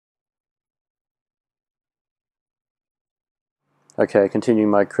Okay, continuing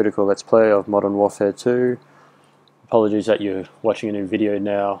my critical Let's Play of Modern Warfare 2. Apologies that you're watching a new video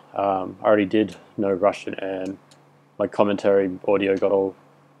now. I already did No Russian and my commentary audio got all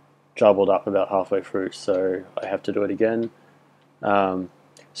jumbled up about halfway through, so I have to do it again. So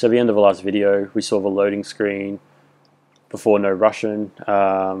at the end of the last video, we saw the loading screen before No Russian.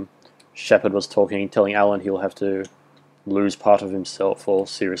 Shepard was telling Alan he'll have to lose part of himself, or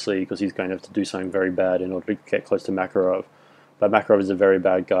seriously, because he's going to have to do something very bad in order to get close to Makarov. But Makarov is a very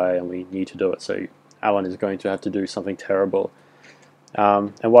bad guy and we need to do it, so Alan is going to have to do something terrible.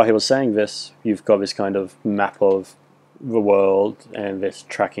 And while he was saying this, you've got this kind of map of the world and this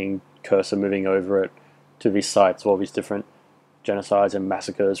tracking cursor moving over it to these sites of all these different genocides and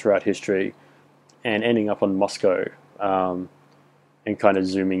massacres throughout history, and ending up on Moscow, and kind of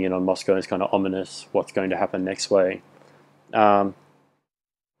zooming in on Moscow is kind of ominous, what's going to happen next way.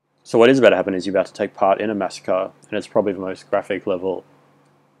 So what is about to happen is you're about to take part in a massacre, and it's probably the most graphic level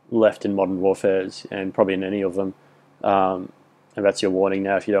left in Modern Warfares, and probably in any of them. And that's your warning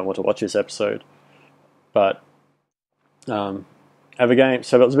now if you don't want to watch this episode. But the game,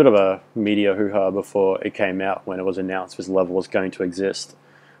 so there was a bit of a media hoo-ha before it came out when it was announced this level was going to exist,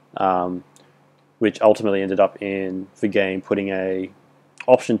 which ultimately ended up in the game putting a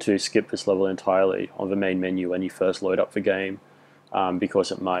option to skip this level entirely on the main menu when you first load up the game,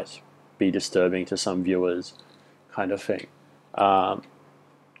 because it might be disturbing to some viewers, kind of thing. But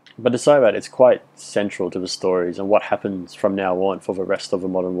to say that, it's quite central to the stories and what happens from now on for the rest of the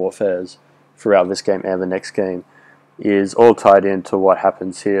Modern Warfares throughout this game and the next game is all tied into what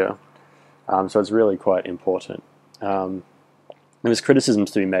happens here. So it's really quite important. And there's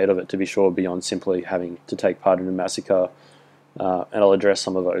criticisms to be made of it, to be sure, beyond simply having to take part in a massacre. And I'll address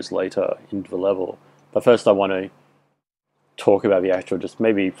some of those later in the level. But first I want to talk about the actual, just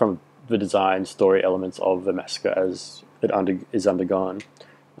maybe from the design story elements of the massacre as it is undergone.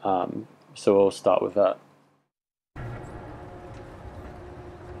 So we'll start with that.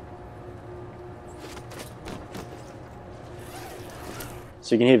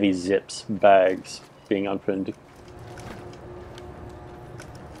 So you can hear these zips, bags being opened,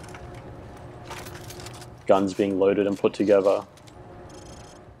 guns being loaded and put together.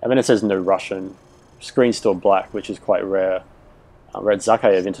 And then it says No Russian. Screen's still black, which is quite rare. We're at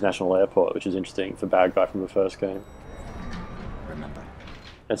Zakhaev International Airport, which is interesting for bad guy from the first game. Remember.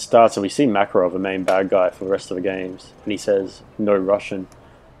 It starts and we see Makarov, the main bad guy for the rest of the games, and he says No Russian.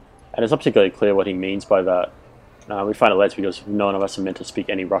 And it's not particularly clear what he means by that. We find it later because none of us are meant to speak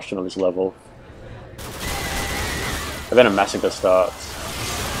any Russian on this level. And then a massacre starts.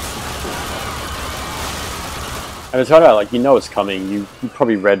 And it's kind of like, you know it's coming, you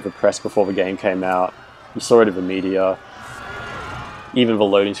probably read the press before the game came out, you saw it in the media, even the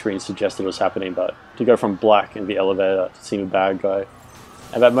loading screen suggested it was happening, but to go from black in the elevator to seeing a bad guy,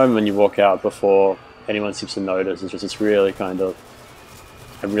 at that moment when you walk out before anyone seems to notice, it's just this really kind of,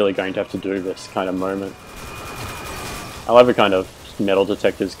 I'm really going to have to do this kind of moment. I love the kind of metal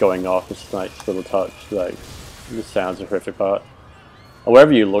detectors going off, it's a nice little touch, like, the sounds of horrific part. And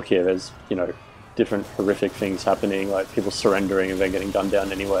wherever you look here, there's, you know, different horrific things happening, like people surrendering and then getting gunned down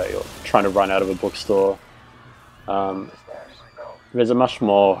anyway, or trying to run out of a bookstore. There's a much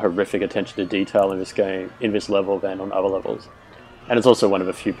more horrific attention to detail in this game, in this level, than on other levels. And it's also one of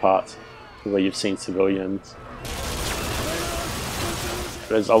a few parts where you've seen civilians.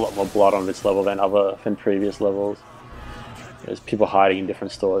 There's a lot more blood on this level than previous levels. There's people hiding in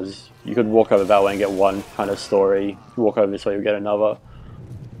different stores. You could walk over that way and get one kind of story. You walk over this way, you'll get another.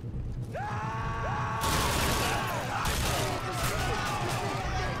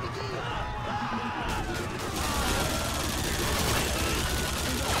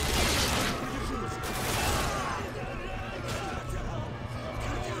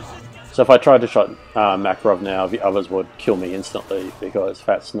 So if I tried to shot Makarov now, the others would kill me instantly, because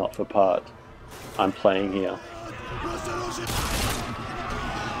that's not the part I'm playing here.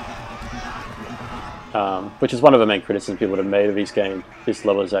 Which is one of the main criticisms people have made of this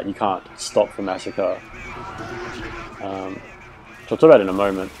level, is that you can't stop the massacre. So I'll talk about it in a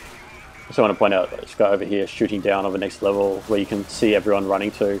moment. I also want to point out this guy over here shooting down on the next level, where you can see everyone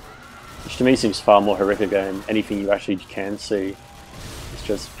running to, which to me seems far more horrific than anything you actually can see. It's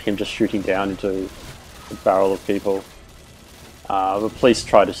just him just shooting down into a barrel of people. The police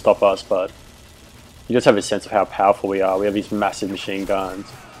try to stop us, but you just have a sense of how powerful we are. We have these massive machine guns.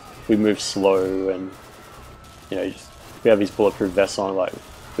 We move slow, and you know, we have these bulletproof vests on. Like,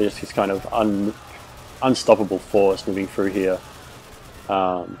 we're just this kind of unstoppable force moving through here.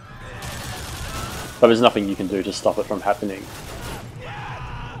 But there's nothing you can do to stop it from happening.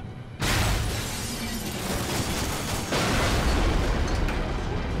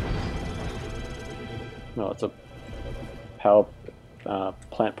 No, it's a power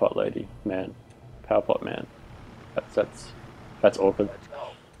plant pot lady, man, power pot man. That's awkward.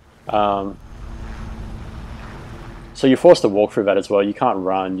 So you're forced to walk through that as well. You can't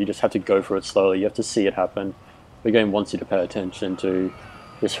run. You just have to go through it slowly. You have to see it happen. The game wants you to pay attention to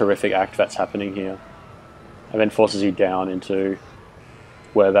this horrific act that's happening here, and then forces you down into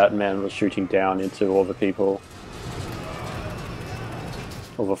where that man was shooting down into all the people.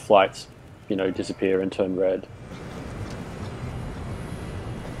 All the flights, you know, disappear and turn red.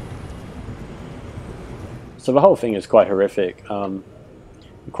 So the whole thing is quite horrific,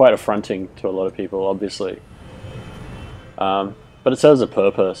 quite affronting to a lot of people, obviously. But it serves a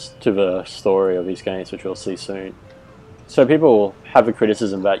purpose to the story of these games, which we'll see soon. So people have a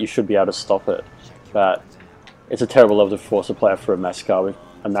criticism that you should be able to stop it, that it's a terrible level to force a player through a massacre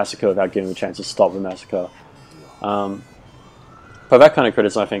without giving them a chance to stop the massacre. But that kind of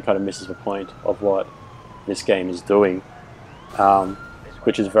criticism, I think, kind of misses the point of what this game is doing,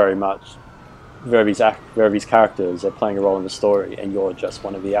 which is very much there are these characters, they're playing a role in the story, and you're just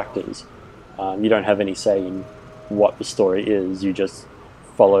one of the actors. You don't have any say in what the story is. You just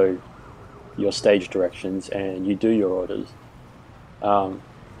follow your stage directions and you do your orders.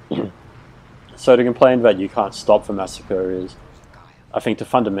 So to complain that you can't stop the massacre is, I think, to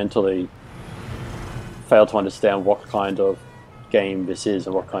fundamentally fail to understand what kind of game this is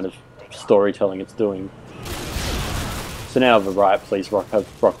and what kind of storytelling it's doing. So now the riot police have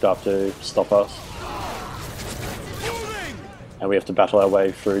rocked up to stop us, and we have to battle our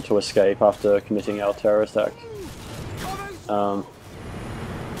way through to escape after committing our terrorist act. So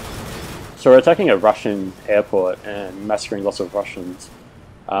we're attacking a Russian airport and massacring lots of Russians.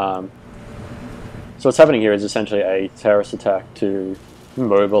 So what's happening here is essentially a terrorist attack to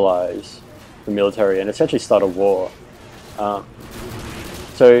mobilize the military and essentially start a war.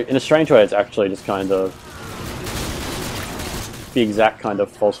 So in a strange way, it's actually just kind of the exact kind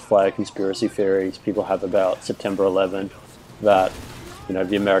of false flag conspiracy theories people have about September 11, that, you know,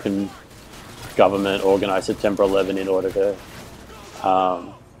 the American government organized September 11 in order to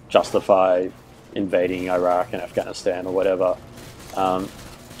justify invading Iraq and Afghanistan or whatever,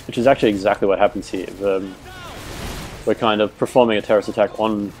 which is actually exactly what happens here. We're kind of performing a terrorist attack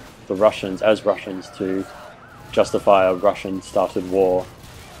on the Russians as Russians to justify a Russian-started war,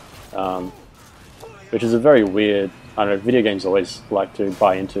 which is a very weird. I don't know, video games always like to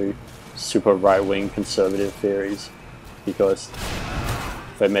buy into super right-wing conservative theories because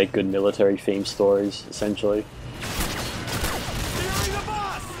they make good military-themed stories, essentially.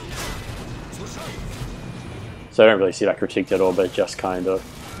 So I don't really see that critiqued at all, but just kind of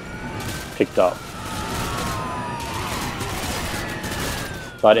picked up.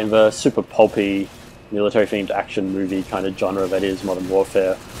 But in the super pulpy, military-themed action movie kind of genre that is Modern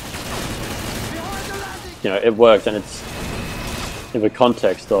Warfare, you know, it worked, and it's in the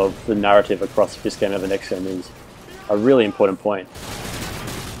context of the narrative across this game and the next game is a really important point.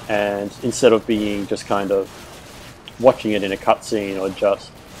 And instead of being just kind of watching it in a cutscene or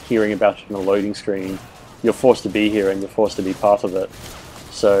just hearing about it on a loading screen, you're forced to be here and you're forced to be part of it.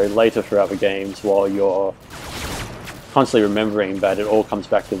 So later throughout the games, while you're constantly remembering that it all comes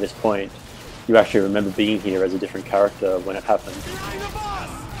back to this point, you actually remember being here as a different character when it happened.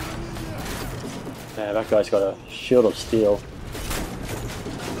 Yeah, that guy's got a shield of steel.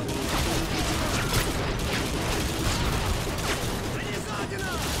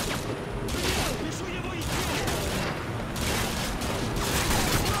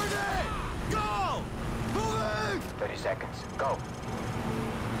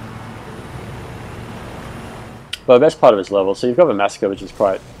 But the best part of this level, so you've got the massacre, which is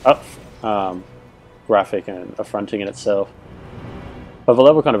quite graphic and affronting in itself. But the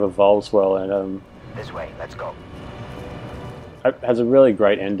level kind of evolves well, and This way, let's go. it has a really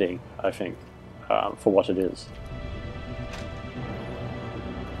great ending, I think, for what it is.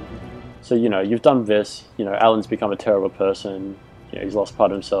 So, you know, you've done this, you know, Alan's become a terrible person, you know, he's lost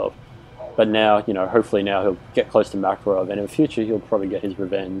part of himself. But now, you know, hopefully now he'll get close to Makarov, and in the future he'll probably get his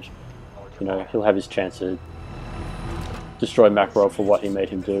revenge. You know, he'll have his chance to destroy Makarov for what he made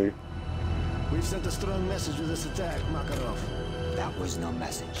him do. We've sent a strong message with this attack, Makarov. That was no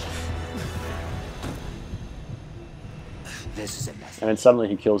message. This is a message. And then suddenly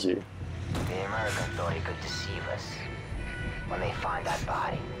he kills you. The American thought he could deceive us. When they find that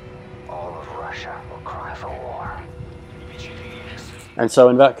body, all of Russia will cry for war. And so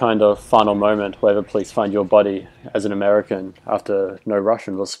in that kind of final moment where the police find your body as an American after no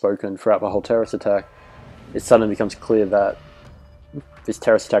Russian was spoken throughout the whole terrorist attack, it suddenly becomes clear that this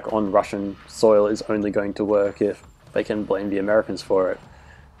terrorist attack on Russian soil is only going to work if they can blame the Americans for it.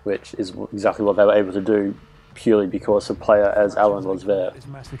 which is exactly what they were able to do purely because a player as Alan was there. This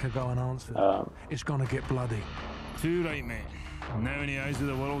massacre go unanswered. It's gonna get bloody. Too right, mate. Now in the eyes of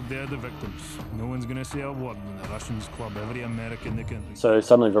the world, they're the victims. No one's gonna say a word when the Russians club every American they can. So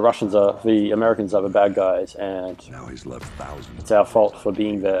suddenly the Americans are the bad guys, and Now he's left thousands. it's our fault for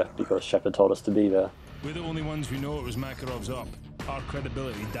being there because Shepard told us to be there. We're the only ones who know it was Makarov's up. Our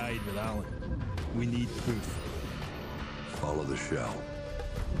credibility died with Alan. We need proof. Follow the shell.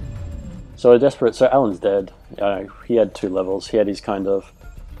 So Alan's dead. He had 2 levels. He had his kind of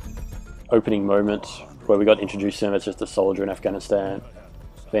opening moment where we got introduced to him as just a soldier in Afghanistan.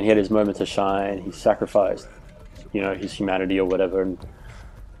 Then he had his moment to shine. He sacrificed, his humanity or whatever, and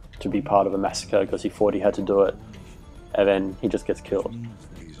to be part of a massacre because he thought he had to do it. And then he just gets killed.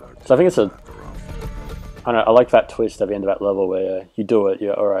 So I think I like that twist at the end of that level where you do it,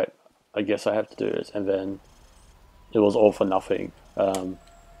 you're alright, I guess I have to do this, and then it was all for nothing.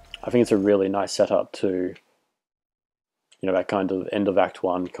 I think it's a really nice setup to, that kind of end of Act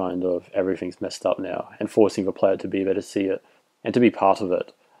 1, kind of everything's messed up now, and forcing the player to be there to see it, and to be part of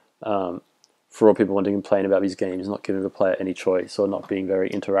it. For all people wanting to complain about these games, not giving the player any choice, or not being very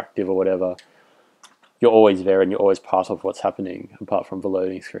interactive or whatever, you're always there and you're always part of what's happening, apart from the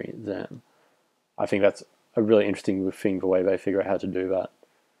loading screens, and I think that's a really interesting thing, the way they figure out how to do that.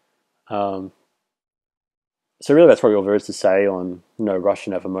 So really that's probably all there is to say on No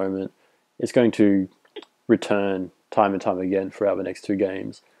Russian at the moment. It's going to return time and time again throughout the next 2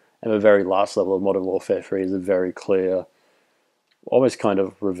 games. And the very last level of Modern Warfare 3 is a very clear, almost kind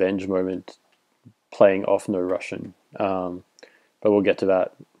of revenge moment playing off No Russian. But we'll get to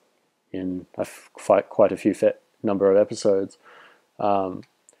that in quite a few number of episodes.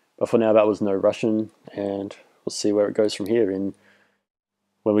 But for now, that was No Russian, and we'll see where it goes from here.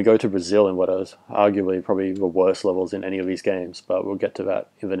 When we go to Brazil in what is arguably probably the worst levels in any of these games, but we'll get to that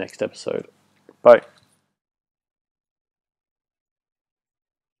in the next episode. Bye.